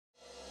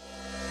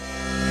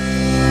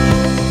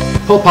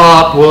Pop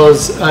art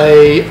was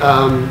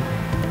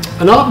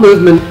an art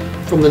movement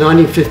from the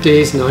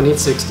 1950s,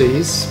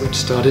 1960s, which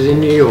started in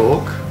New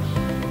York,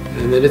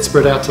 and then it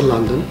spread out to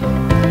London.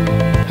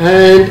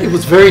 And it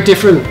was very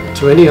different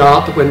to any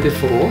art that went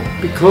before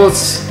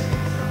because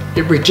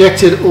it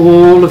rejected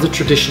all of the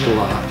traditional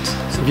art.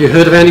 So have you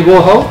heard of Andy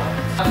Warhol?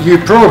 You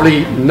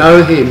probably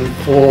know him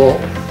for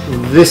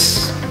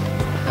this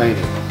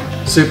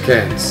painting, soup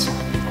cans.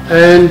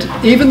 And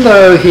even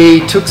though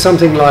he took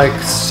something like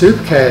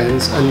soup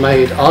cans and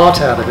made art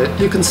out of it,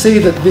 you can see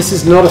that this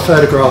is not a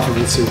photograph of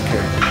a soup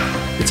can.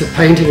 It's a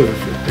painting of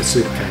a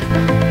soup can.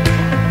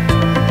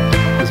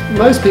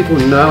 Most people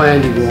know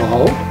Andy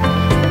Warhol,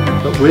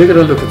 but we're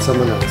going to look at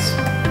someone else.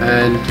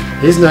 And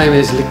his name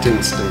is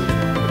Lichtenstein,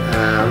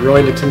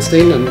 Roy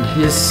Lichtenstein, and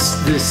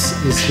this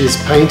is his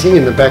painting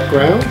in the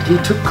background. He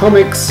took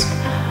comics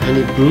and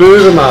he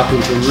blew them up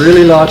into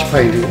really large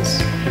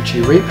paintings, which he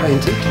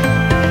repainted.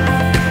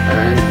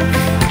 And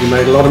he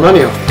made a lot of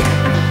money off it.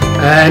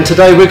 And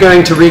today we're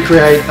going to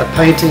recreate a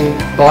painting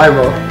by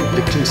Roy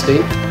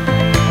Lichtenstein.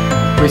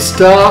 We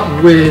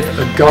start with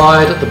a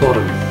guide at the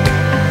bottom.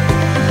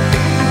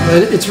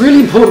 And it's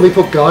really important we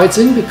put guides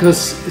in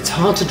because it's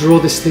hard to draw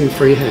this thing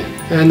freehand.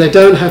 And they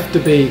don't have to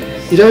be,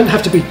 you don't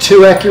have to be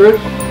too accurate.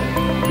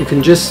 You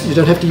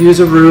don't have to use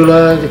a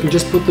ruler, you can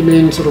just put them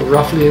in sort of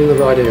roughly in the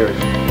right area.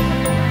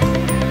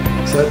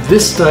 So at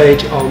this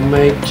stage I'll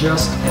make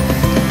just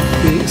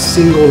the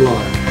single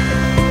line.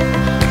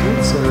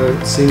 So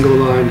single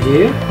line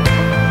here,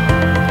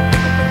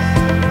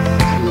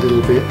 a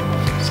little bit,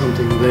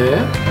 something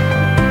there,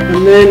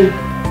 and then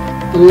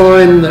the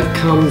line that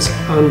comes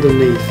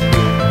underneath.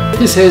 If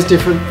this hair's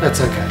different,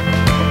 that's okay.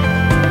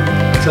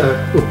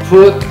 So we'll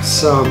put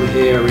some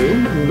hair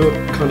in and look,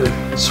 kind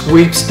of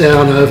sweeps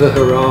down over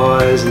her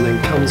eyes and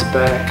then comes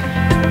back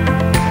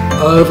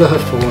over her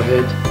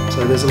forehead.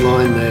 So there's a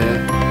line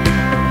there.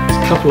 There's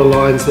a couple of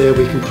lines there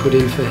we can put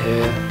in for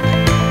hair.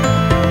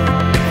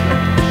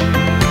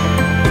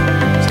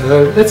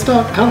 So let's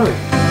start colouring.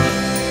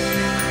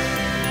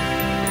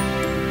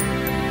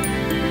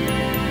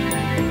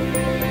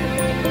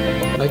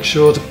 Make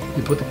sure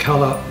you put the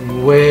colour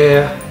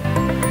where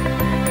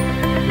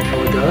the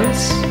colour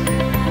goes.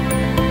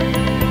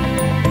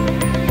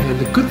 And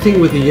the good thing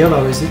with the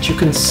yellow is that you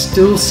can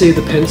still see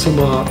the pencil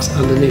marks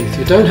underneath.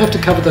 You don't have to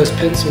cover those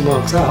pencil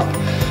marks up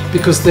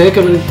because they're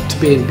going to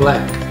be in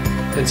black.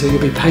 And so you'll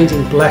be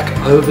painting black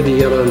over the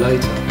yellow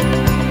later.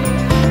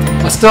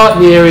 I start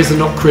in the areas that are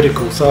not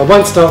critical, so I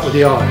won't start with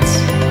the eyes.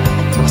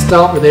 So I'll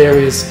start with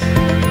areas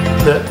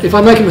that if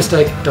I make a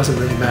mistake, it doesn't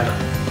really matter.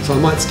 So I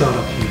might start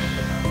up here.